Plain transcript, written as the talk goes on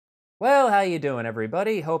Well, how you doing,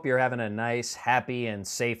 everybody? Hope you're having a nice, happy, and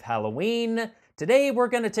safe Halloween. Today we're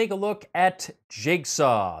going to take a look at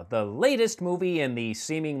Jigsaw, the latest movie in the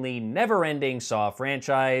seemingly never-ending Saw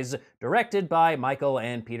franchise, directed by Michael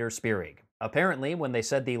and Peter Spierig. Apparently, when they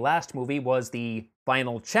said the last movie was the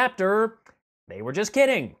final chapter, they were just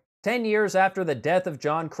kidding. 10 years after the death of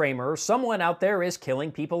John Kramer, someone out there is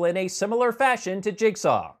killing people in a similar fashion to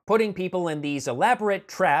Jigsaw, putting people in these elaborate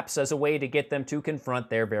traps as a way to get them to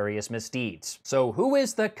confront their various misdeeds. So who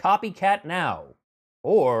is the copycat now?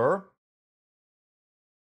 Or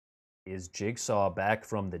is Jigsaw back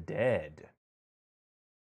from the dead?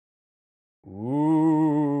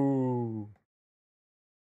 Ooh.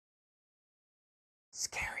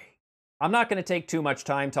 Scary. I'm not going to take too much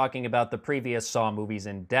time talking about the previous Saw movies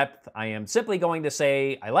in depth. I am simply going to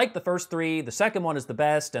say I like the first three, the second one is the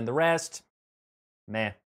best, and the rest,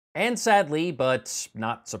 meh. And sadly, but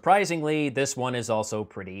not surprisingly, this one is also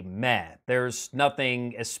pretty meh. There's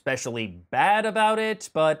nothing especially bad about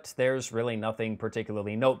it, but there's really nothing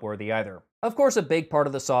particularly noteworthy either. Of course, a big part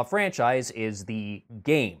of the Saw franchise is the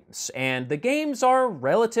games, and the games are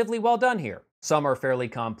relatively well done here. Some are fairly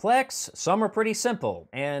complex, some are pretty simple,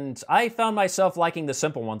 and I found myself liking the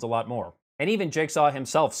simple ones a lot more. And even Jigsaw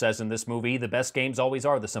himself says in this movie, the best games always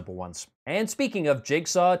are the simple ones. And speaking of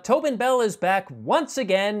Jigsaw, Tobin Bell is back once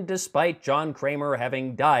again, despite John Kramer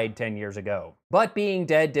having died 10 years ago. But being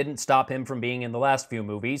dead didn't stop him from being in the last few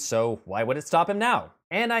movies, so why would it stop him now?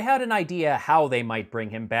 And I had an idea how they might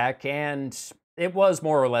bring him back, and it was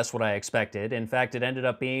more or less what I expected. In fact, it ended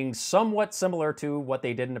up being somewhat similar to what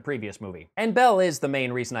they did in the previous movie. And Bell is the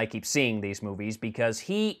main reason I keep seeing these movies, because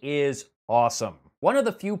he is awesome. One of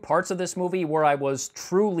the few parts of this movie where I was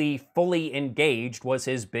truly, fully engaged was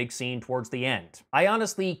his big scene towards the end. I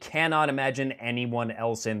honestly cannot imagine anyone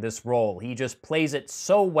else in this role. He just plays it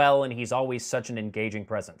so well, and he's always such an engaging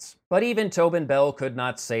presence. But even Tobin Bell could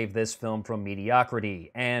not save this film from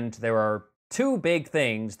mediocrity, and there are two big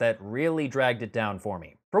things that really dragged it down for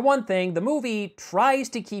me. For one thing, the movie tries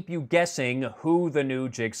to keep you guessing who the new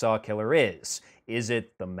Jigsaw killer is. Is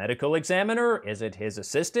it the medical examiner? Is it his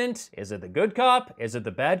assistant? Is it the good cop? Is it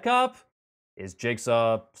the bad cop? Is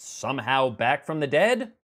Jigsaw somehow back from the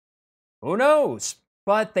dead? Who knows?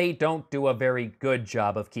 But they don't do a very good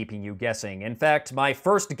job of keeping you guessing. In fact, my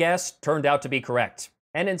first guess turned out to be correct.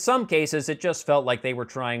 And in some cases, it just felt like they were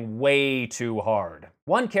trying way too hard.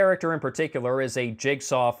 One character in particular is a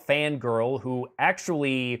Jigsaw fangirl who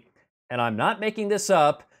actually, and I'm not making this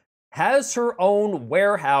up, has her own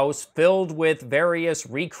warehouse filled with various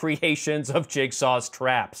recreations of Jigsaw's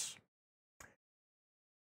traps.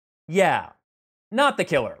 Yeah, not the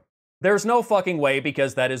killer. There's no fucking way,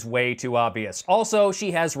 because that is way too obvious. Also,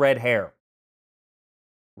 she has red hair.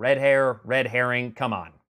 Red hair, red herring, come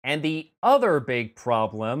on. And the other big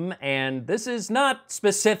problem, and this is not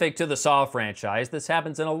specific to the Saw franchise, this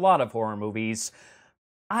happens in a lot of horror movies,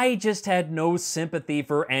 I just had no sympathy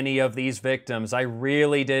for any of these victims. I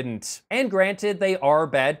really didn't. And granted, they are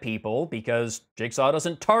bad people, because Jigsaw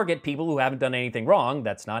doesn't target people who haven't done anything wrong.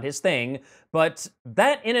 That's not his thing. But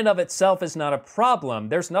that in and of itself is not a problem.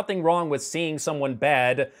 There's nothing wrong with seeing someone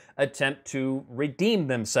bad attempt to redeem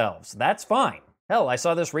themselves. That's fine. Hell, I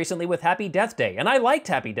saw this recently with Happy Death Day, and I liked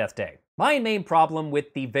Happy Death Day. My main problem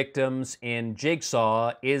with the victims in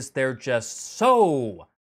Jigsaw is they're just so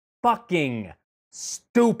fucking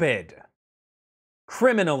stupid.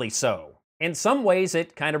 Criminally so. In some ways,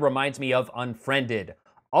 it kind of reminds me of Unfriended.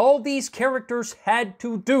 All these characters had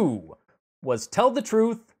to do was tell the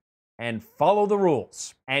truth and follow the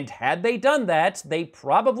rules. And had they done that, they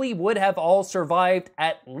probably would have all survived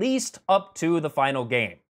at least up to the final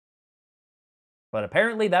game. But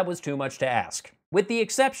apparently that was too much to ask. With the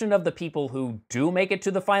exception of the people who do make it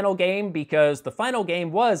to the final game, because the final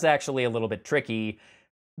game was actually a little bit tricky,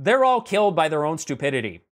 they're all killed by their own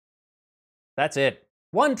stupidity. That's it.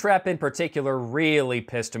 One trap in particular really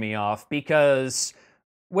pissed me off because,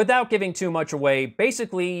 without giving too much away,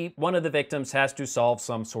 basically one of the victims has to solve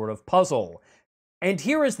some sort of puzzle. And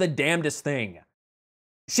here is the damnedest thing.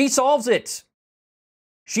 She solves it!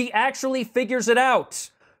 She actually figures it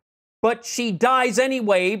out! But she dies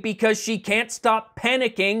anyway because she can't stop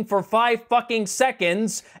panicking for 5 fucking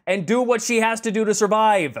seconds and do what she has to do to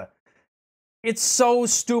survive. It's so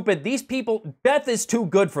stupid. These people, death is too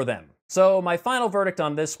good for them. So my final verdict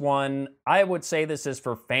on this one, I would say this is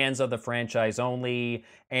for fans of the franchise only,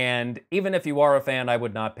 and even if you are a fan, I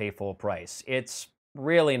would not pay full price. It's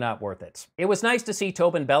really not worth it. It was nice to see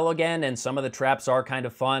Tobin Bell again, and some of the traps are kind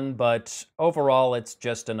of fun, but overall, it's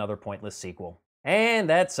just another pointless sequel. And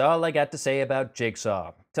that's all I got to say about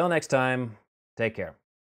Jigsaw. Till next time, take care.